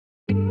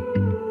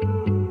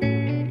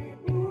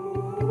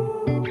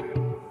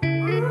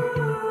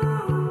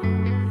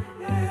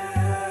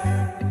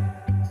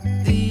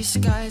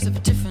skies of a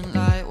different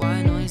light,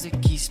 white noise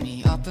that keeps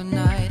me up at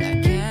night.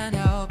 I can't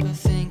help but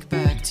think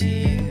back to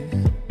you.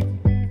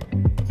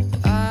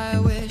 I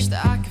wish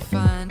that I could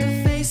find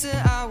a face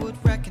that I would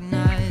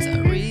recognize. I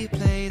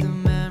replay the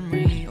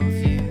memory of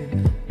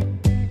you.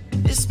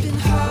 It's been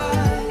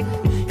hard,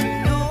 you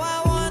know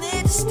I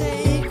wanted to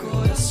stay,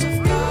 caught us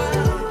off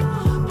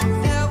guard,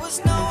 but there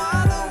was no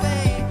other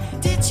way.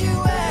 Did you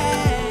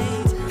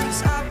wait?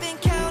 'Cause I've been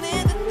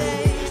counting the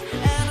days,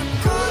 and I'm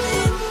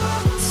calling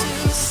up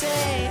to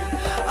say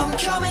I'm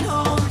coming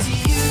home to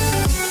you.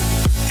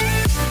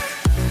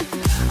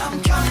 I'm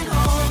coming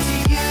home to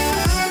you.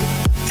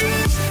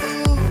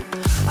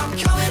 I'm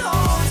coming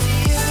home to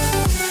you.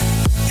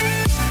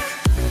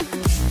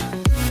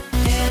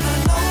 And I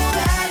know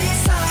that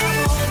it's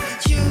time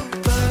with you,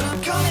 but I'm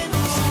coming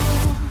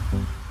home.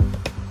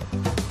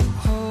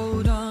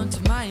 Hold on to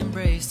my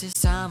embrace, this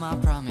time I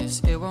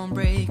promise it won't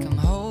break. I'm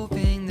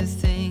hoping that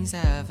things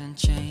haven't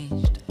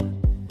changed.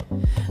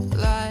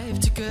 Life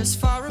took us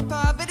far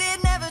apart, but it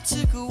never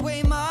took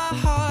away my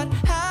heart.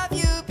 Have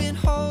you been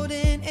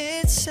holding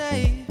it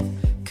safe?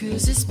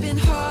 'Cause it's been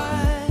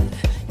hard,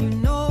 you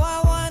know I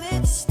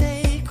wanted to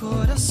stay,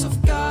 caught us off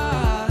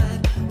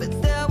guard, but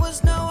there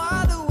was no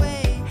other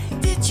way.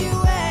 Did you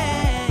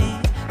wait?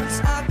 'Cause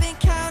I've been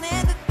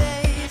counting the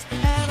days,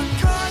 and I'm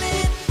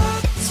calling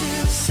up to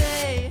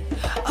say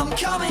I'm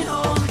coming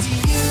home to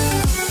you.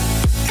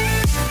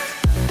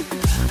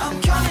 I'm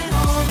coming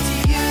home to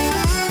you.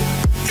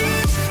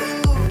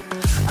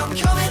 I'm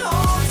coming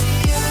home to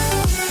you.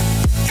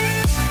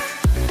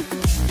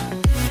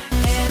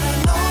 And I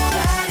know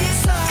that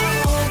it's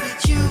all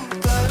with you,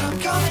 but I'm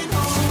coming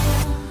home.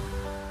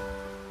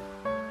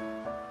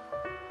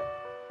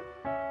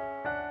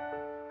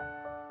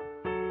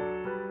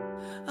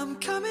 I'm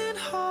coming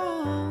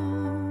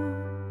home.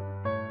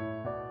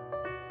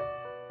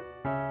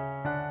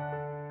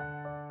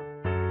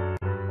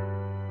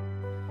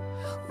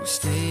 We'll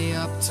stay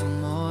up till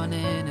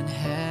morning and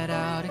head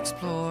out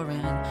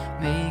exploring,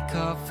 make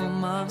up for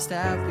months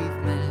that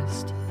we've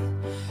missed.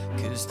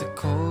 'Cause the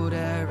cold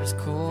air is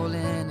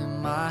calling and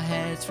my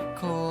head's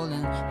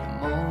recalling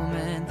the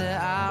moment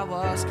that I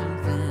was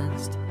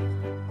convinced.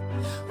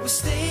 We'll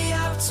stay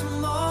up till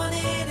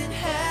morning and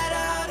head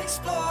out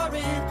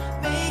exploring,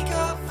 make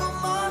up for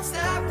months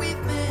that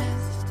we've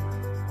missed.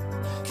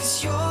 'Cause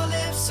your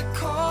lips are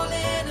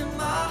calling and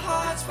my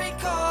heart's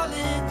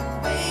recalling the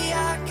way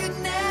I could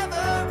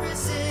never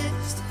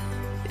resist.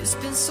 It's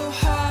been so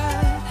hard.